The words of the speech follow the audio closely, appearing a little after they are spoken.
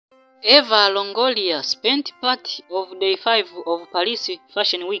Eva Longoria spent part of day 5 of Paris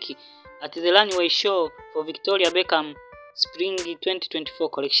Fashion Week at the runway show for Victoria Beckham Spring 2024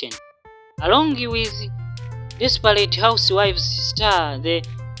 collection. Along with Desperate Housewives star, the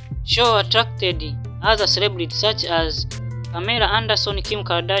show attracted other celebrities such as Pamela Anderson, Kim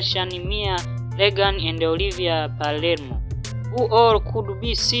Kardashian, Mia Regan, and Olivia Palermo, who all could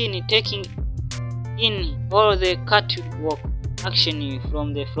be seen taking in all the catwalk action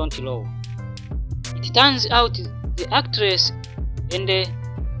from the front row. It turns out the actress and the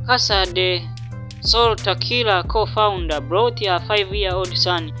Casa de Sol Tequila co-founder brought her 5-year-old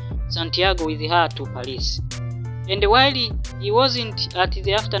son Santiago with her to Paris. And while he wasn't at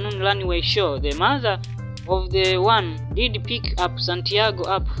the afternoon runway show, the mother of the one did pick up Santiago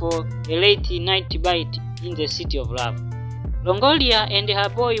up for a late night bite in the City of Love. Longoria and her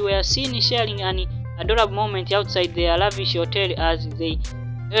boy were seen sharing an adorable moment outside their lavish hotel as they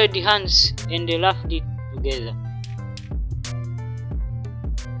held hands and laughed together.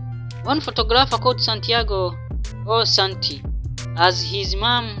 One photographer called Santiago, or Santi, as his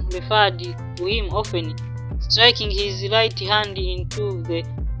mom referred to him often, striking his right hand into the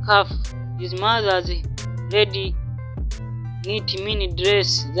cuff his mother's ready knit mini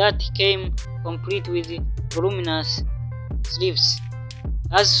dress that came complete with voluminous sleeves.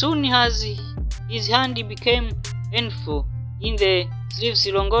 As soon as his hand became painful in the sleeves,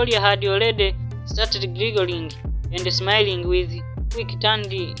 Longoria had already started giggling and smiling with quick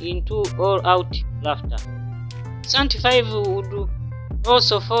turned into all-out laughter. Santi 5 would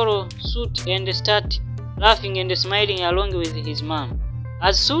also follow suit and start laughing and smiling along with his mom.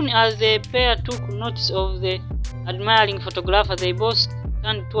 As soon as the pair took notice of the admiring photographer, they both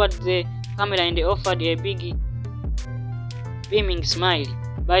turned toward the camera and offered a big beaming smile.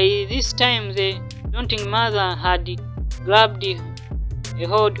 By this time, the daunting mother had grabbed a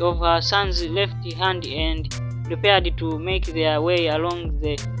hold of her son's left hand and prepared to make their way along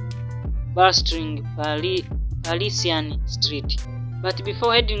the bustling Parisian street. But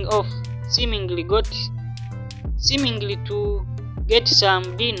before heading off, seemingly to get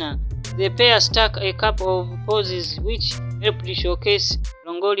some dinner, the pair struck a couple of poses which helped showcase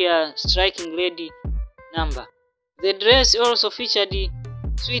Longoria's striking lady number. The dress also featured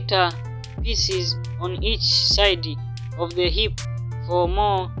sweater pieces on each side of the hip for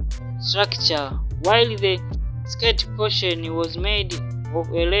more structure, while the skirt portion was made of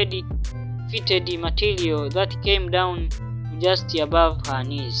a lady-fitted material that came down to just above her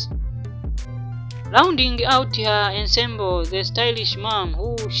knees. Rounding out her ensemble, the stylish mom,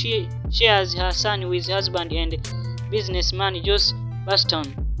 who shares her son with husband and businessman Joss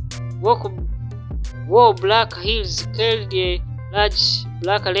Baston, wore black heels, carried a large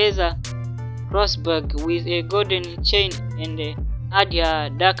black leather crossbag with a golden chain, and had her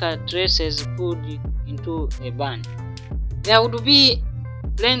darker dresses pulled into a bun. There would be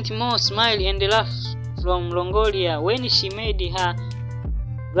plenty more smile and laughs from Longoria when she made her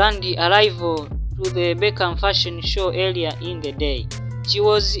grand arrival to the Beckham fashion show earlier in the day. She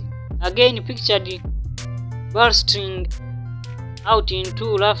was again pictured bursting out into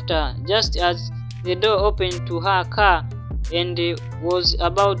laughter just as the door opened to her car and was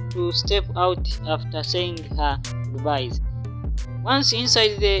about to step out after saying her goodbyes. Once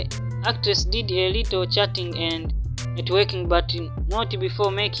inside, the actress did a little chatting and networking, but not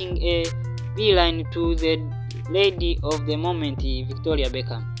before making a beeline to the lady of the moment, Victoria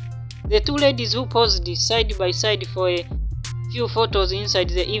Beckham. The two ladies, who posed side by side for a few photos inside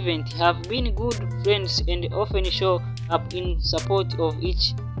the event, have been good friends and often show up in support of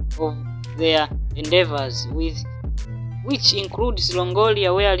each of their endeavors, which includes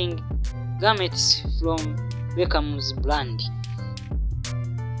Longoria wearing garments from Beckham's brand.